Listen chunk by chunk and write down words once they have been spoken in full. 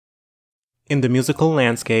In the musical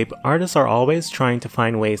landscape, artists are always trying to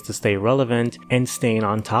find ways to stay relevant and staying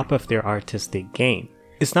on top of their artistic game.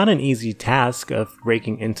 It's not an easy task of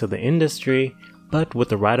breaking into the industry, but with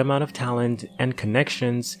the right amount of talent and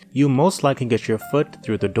connections, you most likely get your foot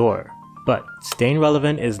through the door. But staying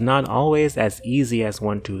relevant is not always as easy as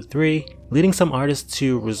 1, 2, 3, leading some artists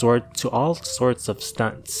to resort to all sorts of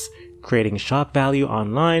stunts, creating shock value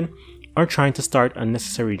online, or trying to start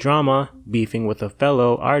unnecessary drama, beefing with a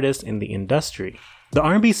fellow artist in the industry. The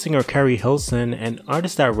R&B singer Keri Hilson, an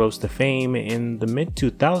artist that rose to fame in the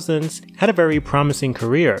mid-2000s, had a very promising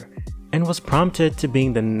career, and was prompted to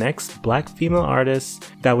being the next black female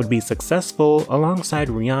artist that would be successful alongside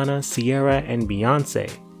Rihanna, Ciara, and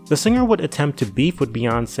Beyoncé. The singer would attempt to beef with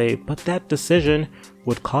Beyoncé, but that decision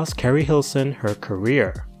would cost Keri Hilson her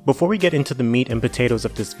career. Before we get into the meat and potatoes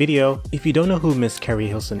of this video, if you don't know who Miss Keri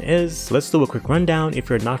Hilson is, let's do a quick rundown if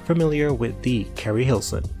you're not familiar with the Keri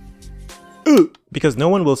Hilson. Because no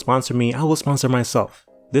one will sponsor me, I will sponsor myself.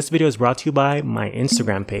 This video is brought to you by my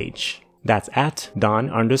Instagram page. That's at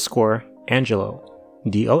Don_Angelo.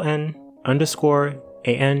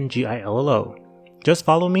 DON_ANGILLO. Just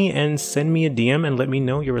follow me and send me a DM and let me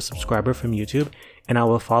know you're a subscriber from YouTube, and I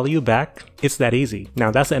will follow you back. It's that easy.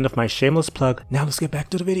 Now that's the end of my shameless plug. Now let's get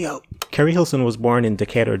back to the video. Keri Hilson was born in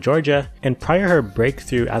Decatur, Georgia, and prior to her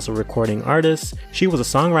breakthrough as a recording artist, she was a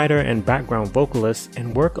songwriter and background vocalist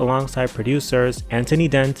and worked alongside producers Anthony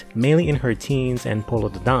Dent, mainly in her teens, and Polo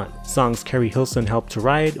the Don. Songs Keri Hilson helped to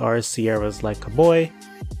write are Ciara's Like a Boy,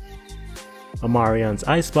 Omarion's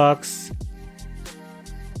Icebox,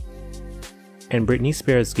 and Britney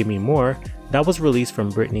Spears' Give Me More, that was released from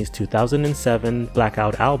Britney's 2007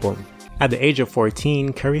 Blackout album. At the age of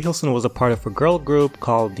 14, Keri Hilson was a part of a girl group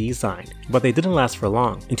called Design, but they didn't last for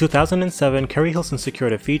long. In 2007, Keri Hilson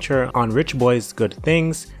secured a feature on Rich Boy's Good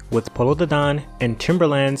Things with Polo the Don and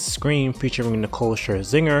Timbaland's Scream featuring Nicole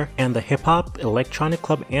Scherzinger and the hip-hop electronic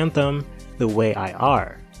club anthem The Way I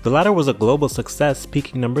Are. The latter was a global success,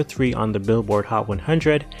 peaking number 3 on the Billboard Hot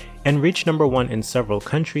 100 and reached number 1 in several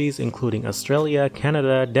countries including Australia,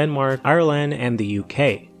 Canada, Denmark, Ireland, and the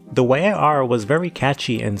UK. The Way I Are was very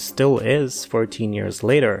catchy and still is 14 years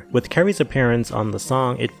later. With Keri's appearance on the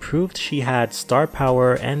song, it proved she had star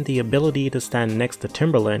power and the ability to stand next to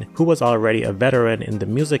Timbaland, who was already a veteran in the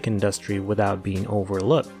music industry without being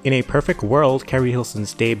overlooked. In a Perfect World, Keri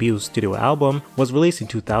Hilson's debut studio album was released in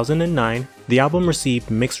 2009. The album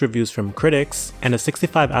received mixed reviews from critics and a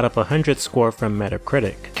 65 out of 100 score from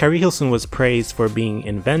Metacritic. Keri Hilson was praised for being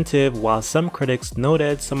inventive, while some critics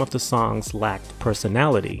noted some of the songs lacked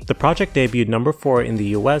personality. The project debuted number 4 in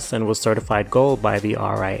the US and was certified gold by the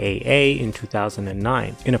RIAA in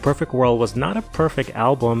 2009. In a Perfect World was not a perfect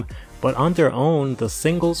album, but on their own, the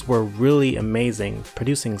singles were really amazing,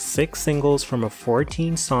 producing 6 singles from a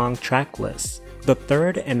 14-song track list. The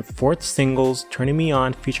third and fourth singles, Turning Me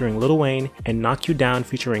On featuring Lil Wayne and Knock You Down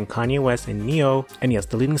featuring Kanye West and Neo, and yes,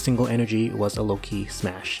 the leading single Energy was a low-key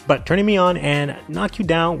smash. But Turning Me On and Knock You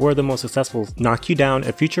Down were the most successful. Knock You Down,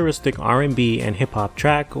 a futuristic R&B and hip-hop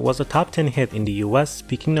track, was a top 10 hit in the US,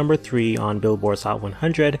 peaking number 3 on Billboard's Hot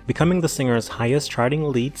 100, becoming the singer's highest charting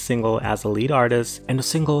lead single as a lead artist, and the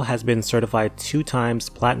single has been certified 2 times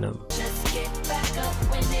platinum.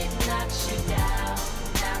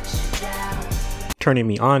 Turning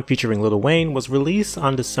Me On featuring Lil Wayne was released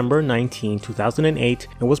on December 19, 2008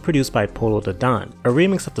 and was produced by Polo the Don. A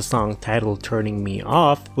remix of the song titled Turning Me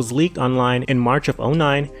Off was leaked online in March of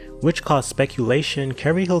 2009, which caused speculation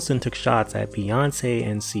Keri Hilson took shots at Beyoncé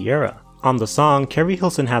and Ciara. On the song, Keri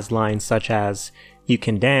Hilson has lines such as, "You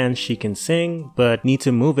can dance, she can sing, but need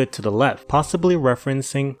to move it to the left," possibly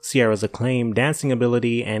referencing Ciara's acclaimed dancing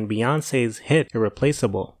ability and Beyoncé's hit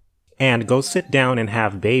Irreplaceable. And "Go sit down and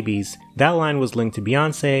have babies." That line was linked to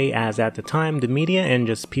Beyoncé, as at the time the media and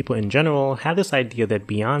just people in general had this idea that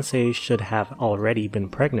Beyoncé should have already been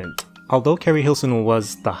pregnant. Although Keri Hilson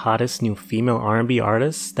was the hottest new female R&B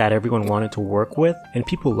artist that everyone wanted to work with, and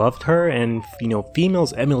people loved her, and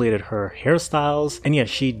females emulated her hairstyles, and yet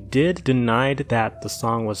she did deny that the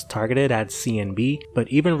song was targeted at CNB, but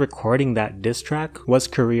even recording that diss track was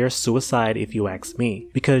career suicide if you ask me,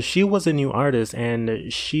 because she was a new artist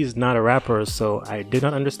and she's not a rapper, so I did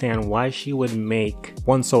not understand why she would make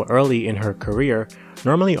one so early in her career.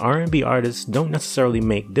 Normally R&B artists don't necessarily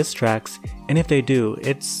make diss tracks, and if they do,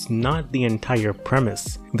 it's not the entire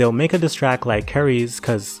premise. They'll make a diss track like Keri's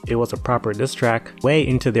cause it was a proper diss track way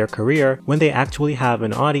into their career when they actually have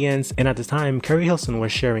an audience, and at the time Keri Hilson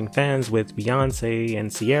was sharing fans with Beyoncé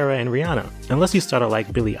and Ciara and Rihanna. Unless you started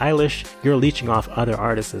like Billie Eilish, you're leeching off other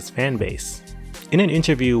artists' fan base. In an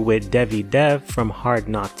interview with Devi Dev from Hard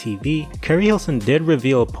Knock TV, Keri Hilson did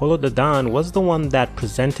reveal Polo the Don was the one that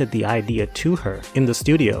presented the idea to her in the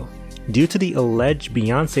studio. Due to the alleged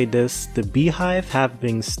Beyoncé diss, the Beehive have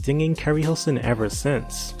been stinging Keri Hilson ever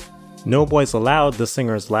since. No Boys Allowed, the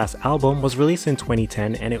singer's last album, was released in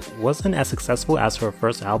 2010 and it wasn't as successful as her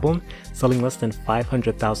first album, selling less than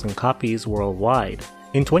 500,000 copies worldwide.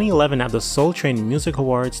 In 2011 at the Soul Train Music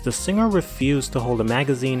Awards, the singer refused to hold a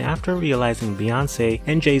magazine after realizing Beyoncé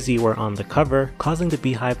and Jay-Z were on the cover, causing the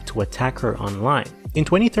Beehive to attack her online. In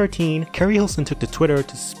 2013, Keri Hilson took to Twitter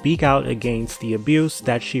to speak out against the abuse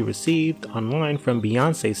that she received online from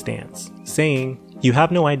Beyoncé stans, saying, "You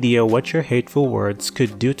have no idea what your hateful words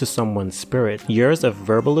could do to someone's spirit. Years of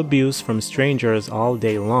verbal abuse from strangers all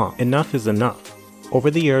day long. Enough is enough."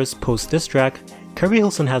 Over the years post this track, Keri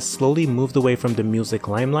Hilson has slowly moved away from the music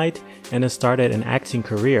limelight and has started an acting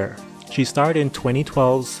career. She starred in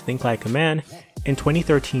 2012's Think Like a Man and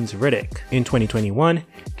 2013's Riddick. In 2021,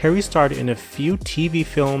 Keri starred in a few TV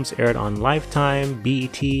films aired on Lifetime,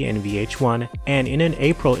 BET, and VH1, and in an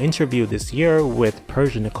April interview this year with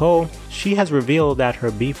Persia Nicole, she has revealed that her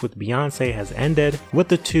beef with Beyoncé has ended, with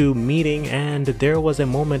the two meeting and there was a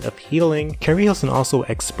moment of healing. Keri Hilson also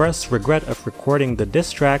expressed regret of recording the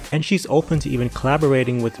diss track, and she's open to even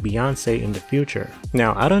collaborating with Beyoncé in the future.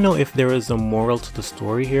 Now, I don't know if there is a moral to the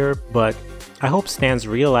story here, but I hope stans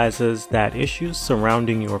realizes that issues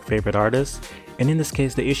surrounding your favorite artist, and in this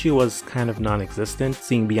case the issue was kind of non-existent,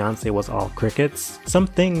 seeing Beyoncé was all crickets. Some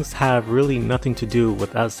things have really nothing to do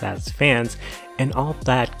with us as fans, and all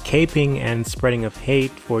that caping and spreading of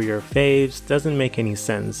hate for your faves doesn't make any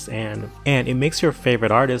sense, and it makes your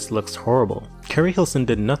favorite artist looks horrible. Keri Hilson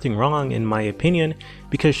did nothing wrong in my opinion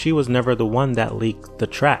because she was never the one that leaked the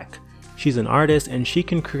track. She's an artist and she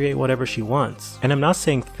can create whatever she wants. And I'm not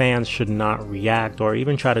saying fans should not react or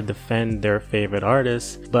even try to defend their favorite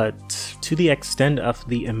artists, but to the extent of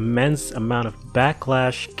the immense amount of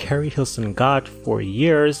backlash Keri Hilson got for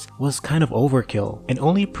years was kind of overkill and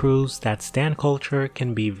only proves that stan culture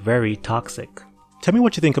can be very toxic. Tell me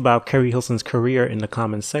what you think about Keri Hilson's career in the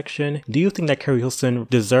comments section. Do you think that Keri Hilson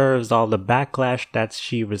deserves all the backlash that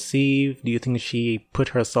she received? Do you think she put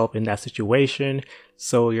herself in that situation?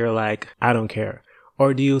 So you're like, I don't care.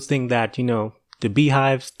 Or do you think that, the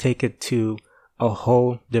Beehives take it to a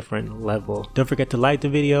whole different level? Don't forget to like the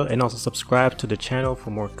video and also subscribe to the channel for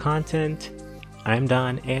more content. I'm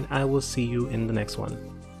Don and I will see you in the next one.